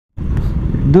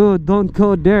Dude, don't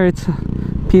go there. It's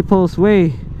people's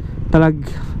way.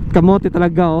 Kamote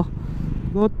talaga, oh.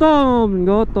 Gutom,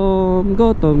 gutom,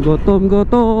 gutom, gutom,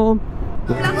 gutom.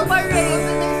 Stop.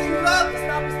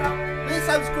 Please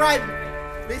subscribe.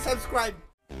 Please subscribe.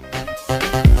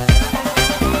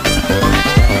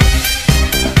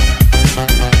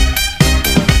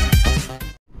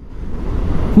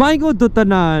 My good to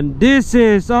tanan. This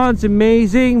is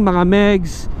ONSIMAZING, mga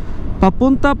megs.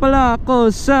 Papunta pala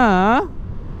ako sa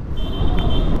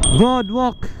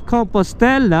boadwalk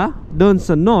Compostela, doon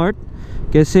sa north,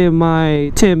 kasi may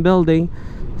team building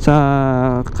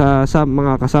sa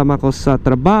mga kasama ko sa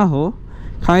trabaho.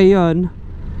 Kaya yun,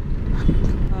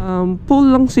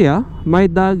 pool lang siya,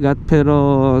 may dagat,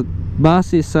 pero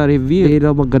base sa review, hindi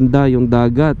na maganda yung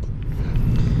dagat.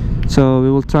 So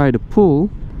we will try the pool,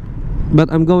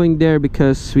 but I'm going there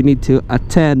because we need to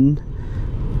attend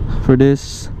for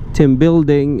this team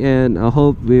building, and I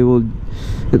hope we will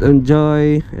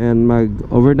enjoy and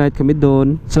mag-overnight kami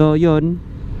doon. So yun,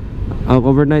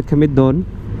 overnight kami doon.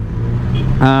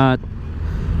 At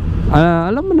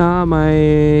alam mo na,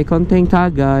 may konting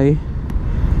tagay,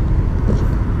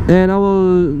 and I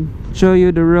will show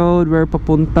you the road where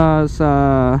papunta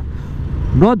sa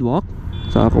boardwalk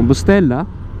sa Compostela.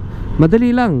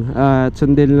 Madali lang, at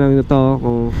sundin lang ito.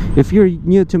 If you're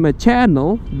new to my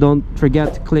channel, don't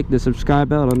forget to click the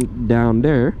subscribe button down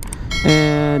there,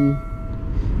 and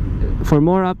for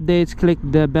more updates, click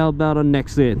the bell button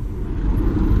next to it.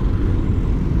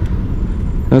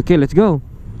 Okay, let's go.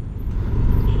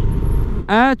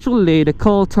 Actually, the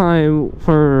call time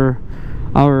for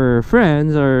our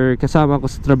friends or kasama ko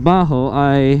sa trabaho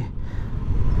ay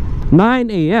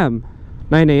 9 AM.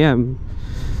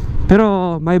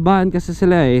 Pero may bahan kasi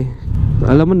sila eh.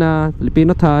 Alam mo na,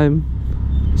 Filipino time.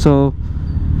 So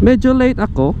medyo late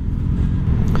ako.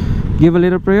 Give a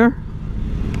little prayer.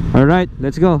 Alright,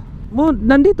 let's go.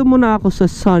 Nandito muna ako sa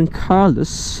San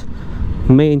Carlos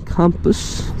main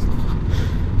campus,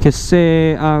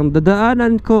 kasi ang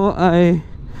dadaanan ko ay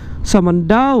sa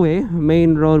Mandaue,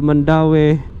 main road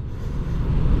Mandaue,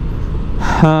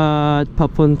 at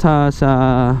papunta sa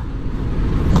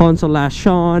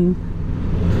Consolacion,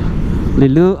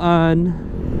 Liluan,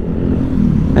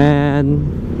 and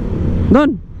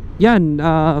nun, yan,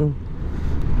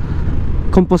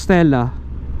 Compostela.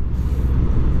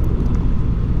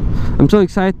 I'm so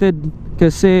excited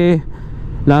kasi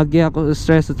lagi ako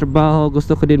stress sa trabaho.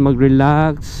 Gusto ko din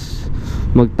mag-relax,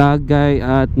 magtagay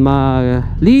at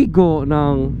maligo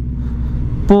ng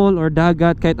pool or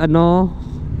dagat, kahit ano.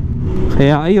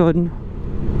 Kaya ayun.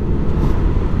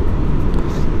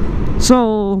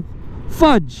 So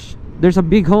fudge, there's a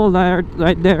big hole there,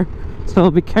 right there. So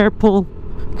be careful.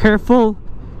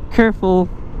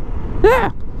 Yeah!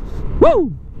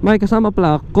 Woo! May kasama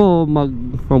pala ako,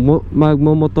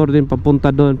 magmomotor din papunta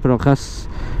doon, pero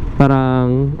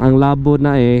parang ang labo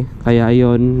na eh, kaya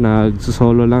ayun,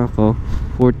 nagsosolo lang ako.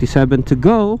 47 to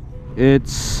go.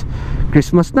 It's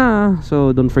Christmas na,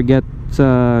 so don't forget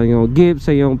sa gift sa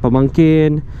iyong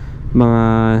pamangkin, mga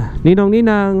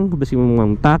ninong-ninang, basi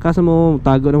mong takas mo,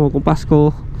 tago na mo kung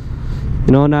Pasko.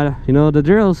 You know the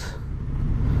drills.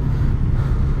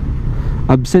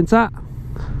 Absent sa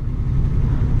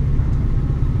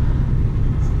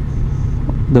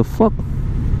the fuck.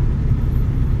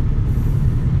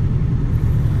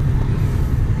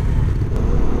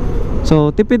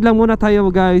 So tipid lang muna tayo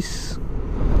guys.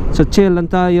 So chill lang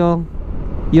tayo.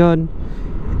 Yun.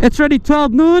 It's already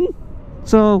 12 noon.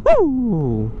 So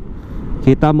woo!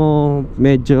 Kita mo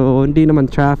medyo hindi naman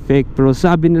traffic, pero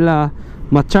sabi nila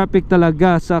ma-traffic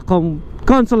talaga sa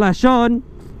Consolacion.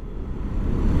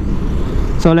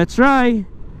 So let's try.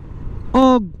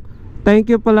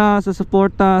 Thank you pala sa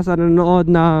suporta sa nanonood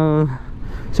ng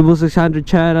Cebu 600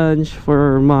 Challenge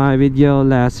for my video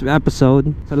last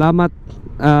episode. Salamat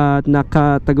at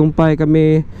nakatagumpay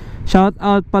kami. Shout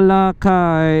out pala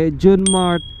kay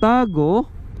Junmar Tago.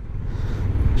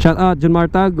 Shout out Junmar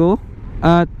Tago.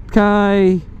 At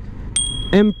kay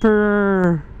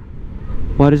Emperor,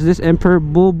 what is this? Emperor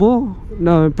Bobo?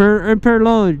 No, Emperor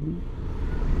Lord.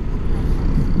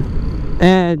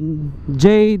 And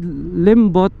Jade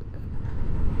Limbot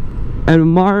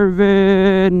and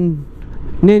Marvin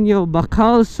Nino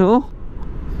Bacalso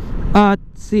at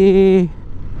si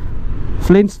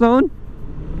Flintstone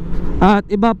at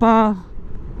iba pa,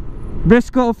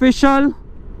 Brisco Official.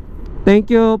 Thank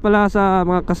you pala sa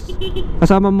mga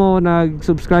kasama mo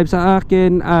nag-subscribe sa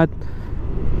akin. At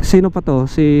sino pa to?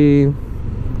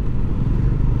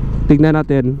 Tignan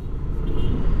natin.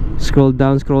 Scroll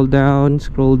down.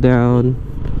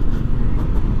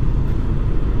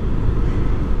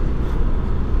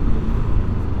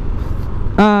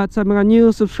 At sa mga new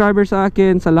subscribers sa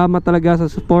akin, salamat talaga sa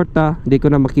suporta. Hindi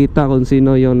ko na makita kung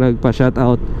sino yung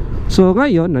nagpa-shoutout. So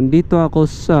ngayon, nandito ako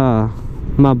sa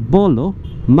Mabolo.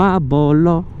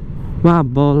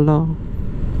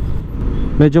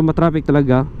 Medyo matraffic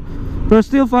talaga, pero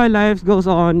still fine, life goes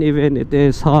on even it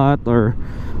is hot, or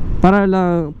para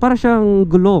siyang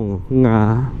gulong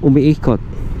nga umiikot.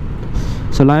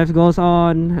 So life goes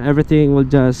on, everything will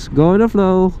just go in the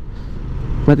flow,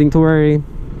 nothing to worry.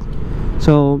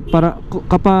 So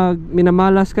kapag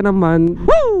minamalas ka naman,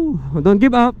 woo! Don't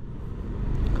give up.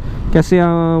 Kasi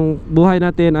ang buhay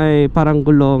natin ay parang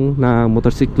gulong na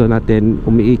motorsiklo natin,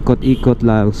 umiikot-ikot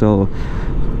lang. So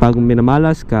pag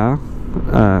minamalas ka,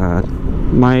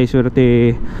 may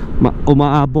swerte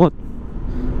umaabot.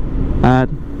 At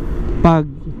pag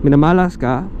minamalas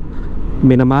ka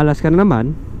na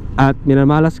naman, at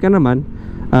minamalas ka naman,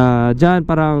 dyan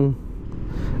parang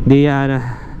di yan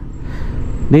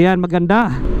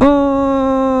maganda.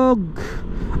 I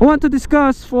want to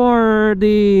discuss for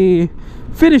the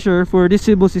finisher for this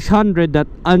Cebu 600, that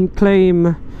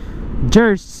unclaimed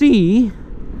jersey,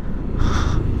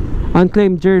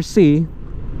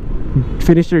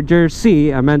 finisher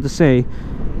jersey, I meant to say.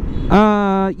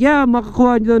 Yeah,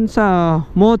 makakuha dun sa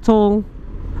Motol.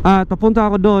 At papunta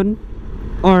ako dun,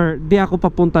 or di ako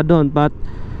papunta dun, but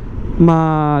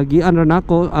mag-i-ano na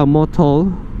ako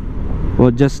Motol, or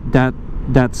just that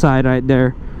side right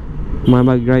there,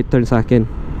 mag-right turn sa akin.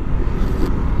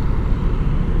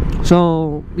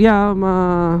 So yeah,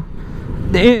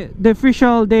 the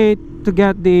official date to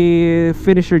get the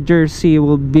finisher jersey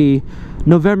will be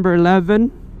November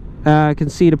 11. I can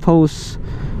see the post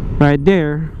right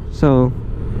there. So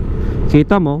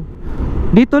kita mo,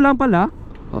 dito lang pala,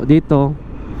 dito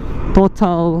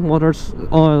Total Motors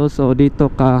Oil. So dito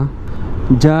ka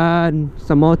dyan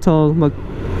sa Motol,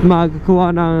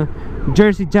 magkuha ng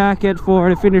jersey jacket for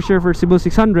the finisher for Cebu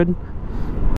 600.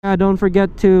 Don't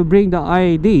forget to bring the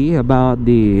ID about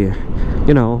the,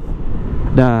 you know,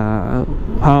 the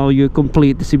how you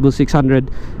complete the Cebu 600.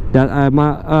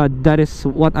 That is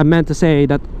what I meant to say,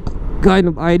 that kind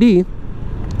of ID.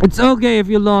 It's okay if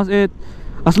you lost it,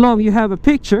 as long you have a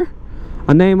picture,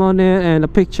 a name on it, and a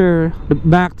picture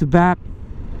back to back.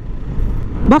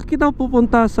 Bakit ako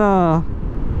pupunta sa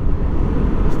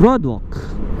boadwalk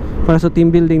para sa team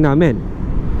building namin?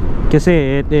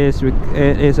 Kasi it is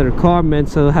a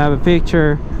requirement to have a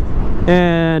picture.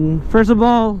 And first of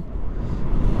all,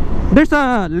 there's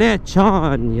a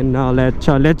lechon, you know,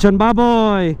 lechon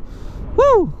baboy.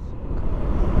 Woo!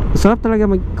 Sarap talaga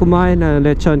kumain na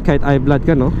lechon kahit high blood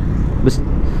ka, no?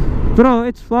 Pero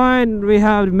it's fine, we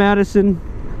have medicine.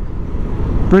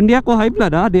 Pero hindi ako high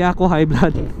blood, ha? Hindi ako high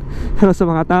blood. Pero sa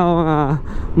mga tao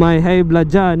may high blood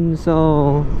dyan,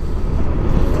 so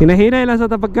hinahinay lang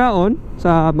sa pagkaon,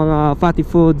 sa mga fatty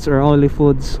foods or oily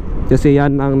foods, kasi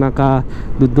yan ang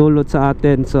nakadudulot sa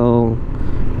atin. So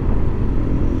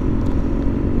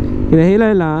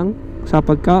hinahinay lang sa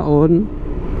pagkaon.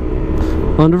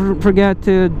 Don't forget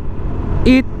to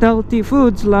eat healthy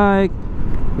foods like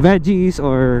veggies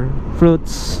or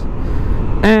fruits,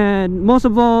 and most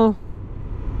of all,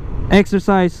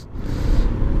 exercise.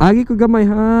 Agi ko gamay,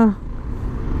 ha.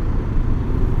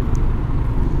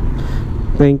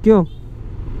 Thank you.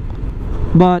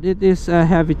 But it is a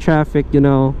heavy traffic, you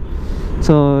know.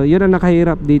 So yun ang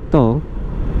nakahirap dito.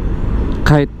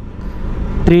 Kahit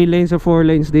 3 lanes or 4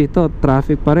 lanes dito,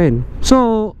 traffic pa rin.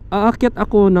 So aakyat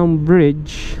ako ng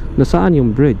bridge. Nasaan yung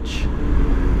bridge?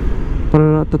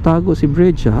 Para natatago si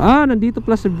bridge, ha? Nandito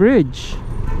pala si bridge.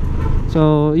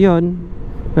 So yun,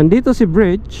 nandito si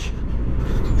bridge.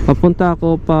 Papunta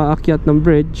ako paakyat ng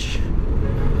bridge.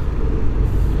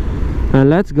 And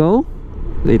let's go.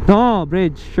 Ito,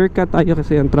 bridge. Shortcut tayo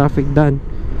kasi ang traffic done.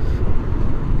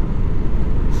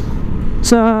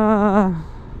 Sa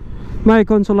my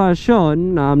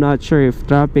consolation, I'm not sure if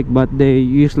traffic, but they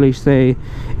usually say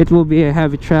it will be a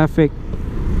heavy traffic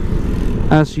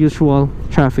as usual.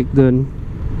 Traffic dun.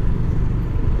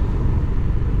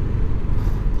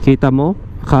 Kita mo?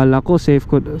 Akala ko safe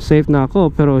na ako,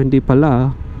 pero hindi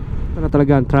pala. Para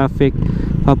talaga ang traffic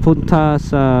papunta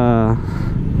sa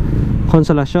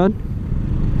Consolacion.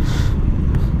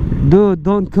 Dude,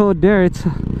 don't go there, it's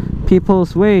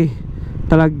people's way.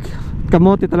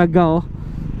 Kamote talaga, oh.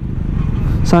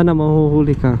 Sana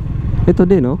mahuhuli ka. Ito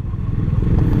din, oh.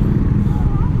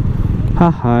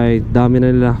 Hahay, dami na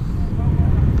nila.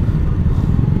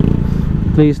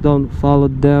 Please don't follow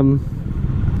them.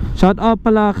 Shout out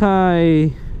pala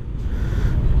kay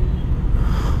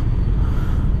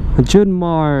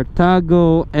Junmar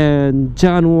Tago and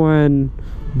John Juan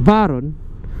Baron.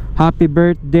 Happy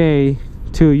birthday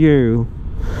to you.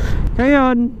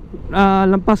 Ngayon,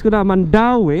 lampas ko na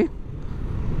Mandaue.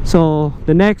 So,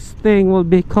 the next thing will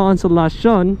be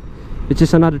Consolacion, which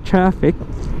is another traffic.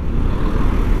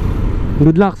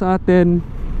 Good luck sa atin.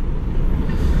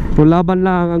 Laban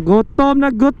lang. Gutom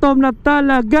na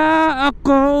talaga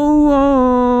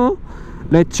ako.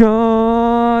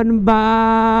 Lechon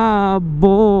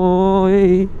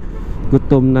baboy.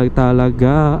 Gutom na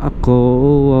talaga ako.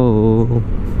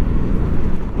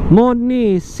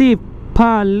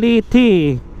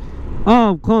 Municipality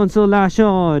of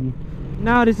Consolacion.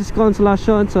 Now this is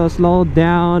Consolacion, so slow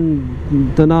down.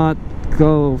 Do not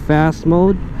go fast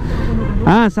mode.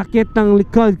 Sakit ng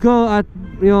likod ko at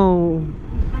yung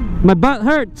my butt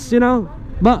hurts, you know.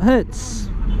 Butt hurts.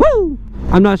 Woo!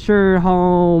 I'm not sure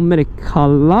how many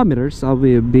kilometers I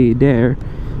will be there.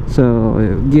 So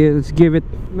give it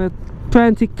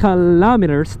 20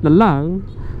 kilometers na lang.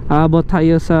 Abot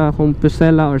tayo sa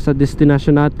Compostela or sa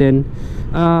destination natin.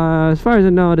 As far as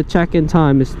I know, the check-in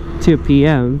time is 2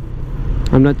 p.m.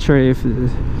 I'm not sure if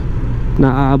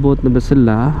naaabot na ba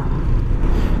sila.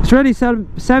 It's already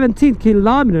 17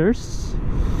 kilometers.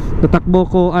 Natakbo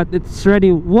ko at it's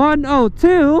already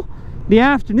 1:02 the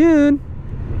afternoon.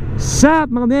 Sup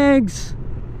mga megs?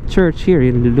 Church here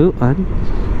in Luluan.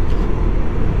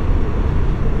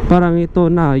 Parang ito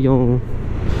na yung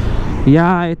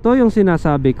ito yung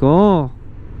sinasabi ko.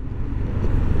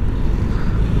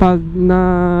 Pag na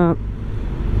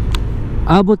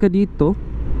abot ka dito,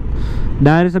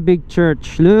 that is a big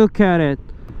church. Look at it.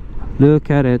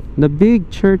 Look at it. The big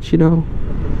church, you know.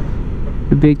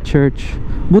 The big church.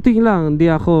 Buti lang hindi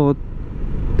ako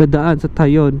dadaan sa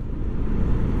Tayon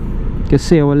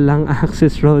kasi walang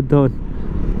access road doon.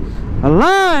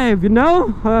 Alive, you know.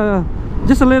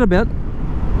 Just a little bit.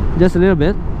 Just a little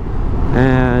bit.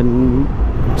 And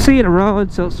see the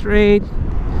road so straight,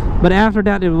 but after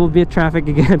that it will be traffic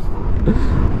again.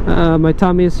 My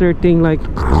tummy is hurting like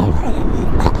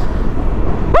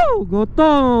woo!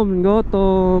 Gutom.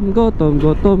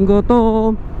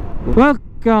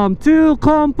 Welcome to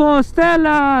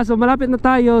Compostela. So malapit na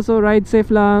tayo, so ride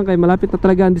safe lang kay malapit na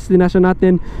talaga ang destination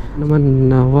natin. Naman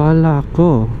nawala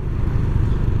ko.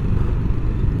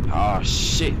 Oh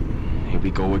shit, here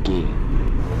we go again.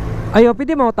 Ayo,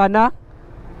 pwede mo tana?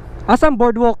 Asang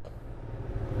boardwalk?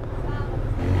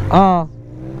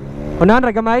 Unahan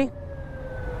ra gamay?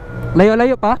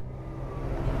 Layo-layo pa?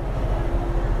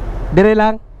 Dire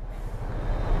lang?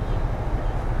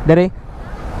 Dire?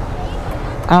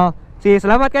 Sige,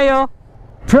 salamat kayo.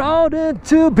 Proud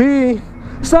to be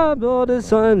some of the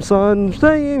sun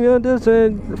staying in the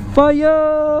sun.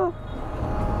 Fire!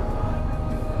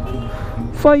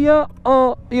 Fire!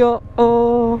 Oh, yo,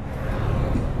 oh.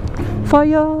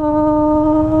 Fire!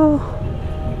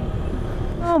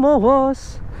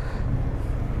 Was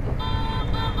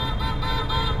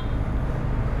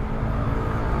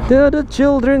till the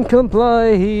children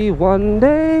comply. One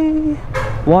day.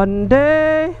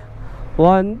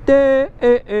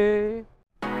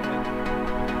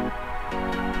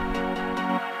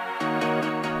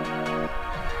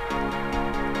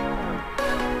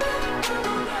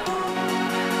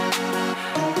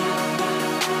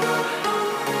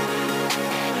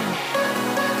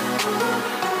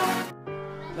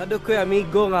 Nado ko yung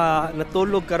amigo nga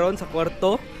natulog karon sa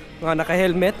kwarto nga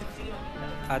naka-helmet.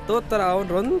 Ato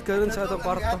taraon ron karon sa atong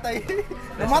kwarto.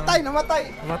 Namatay.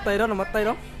 Namatay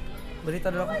daw.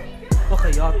 Balita daw ako.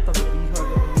 Okay, yata bihag ang amigo.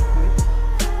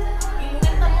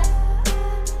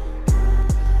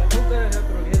 Pagod ka na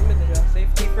pero helmet na siya.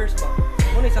 Safety first ba?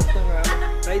 Muna isakto nga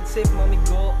ride safe mga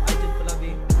amigo. Agent ko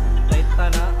labi.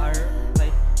 Titana or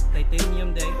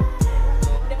titanium day.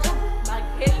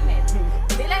 Mag-helmet.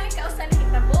 Di lang ikaw sa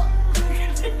nakitabo.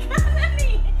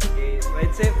 Okay,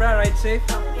 ride safe bra, ride safe.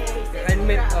 Okay,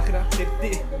 Helmet, okay na.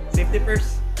 Safety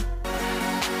first.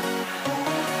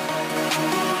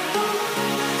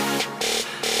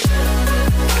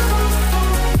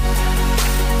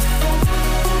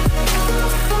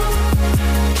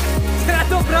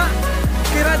 Sirado bra!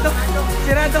 Sirado!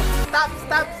 Stop.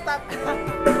 Stop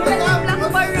lang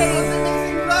ba rin?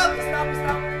 Stop.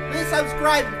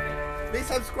 Please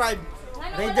subscribe.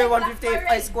 Ranger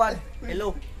 158 Squad.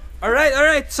 Hello.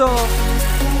 Alright, so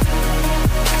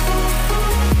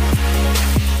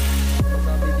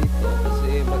sabi dito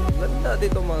kasi maganda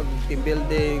dito mag team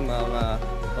building, mga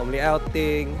family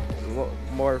outing,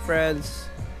 more friends.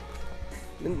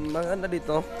 Mga ano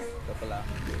dito. Ito pala.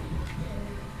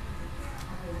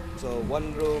 So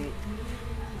room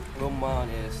 1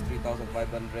 is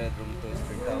 3,500, room 2 is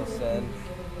 3,000,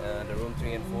 and the room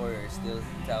 3 and 4 are still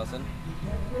 1,000.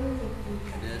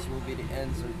 This will be the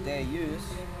answer they use.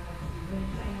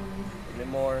 Any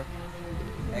more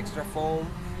Extra foam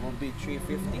will be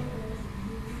 $350.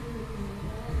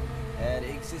 And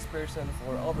exist person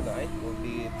for overnight will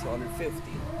be $250.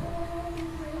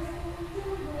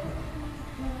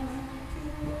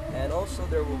 And also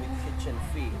there will be kitchen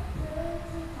fee,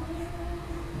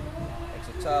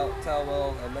 extra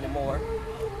towel and many more.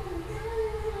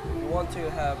 If you want to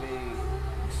have a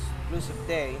exclusive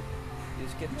day,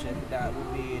 use kitchen, that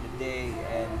will be the day,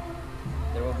 and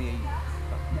there will be,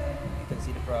 you can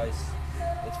see the price,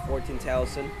 it's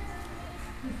 14,000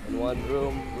 in one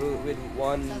room with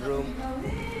one room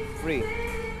free.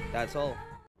 That's all.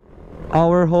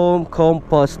 Our home,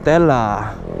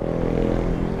 Compostela.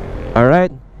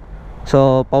 Alright,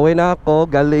 so pauwi na ako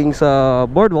galing sa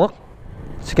boardwalk,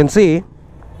 as you can see.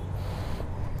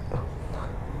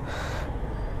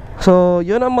 So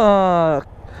yun ang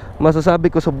masasabi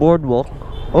ko sa boardwalk.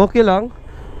 Okay lang.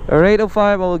 A rate of 5,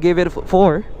 I will give it 4.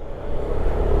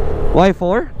 Why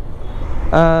 4?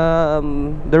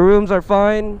 The rooms are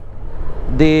fine,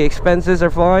 the expenses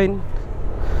are fine,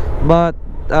 but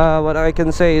what I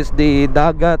can say is the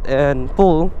dagat and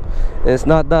pool is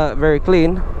not that very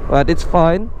clean, but it's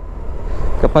fine.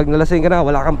 Kapag nalasing ka na,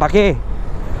 wala kang pake.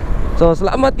 So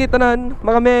salamat kita nan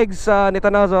mga megs sa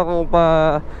nitanaw sa akong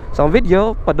sa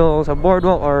video padong sa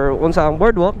boardwalk or unsa ang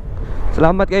boardwalk.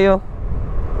 Salamat kayo.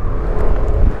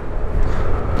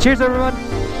 Cheers everyone.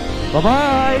 Bye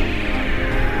bye.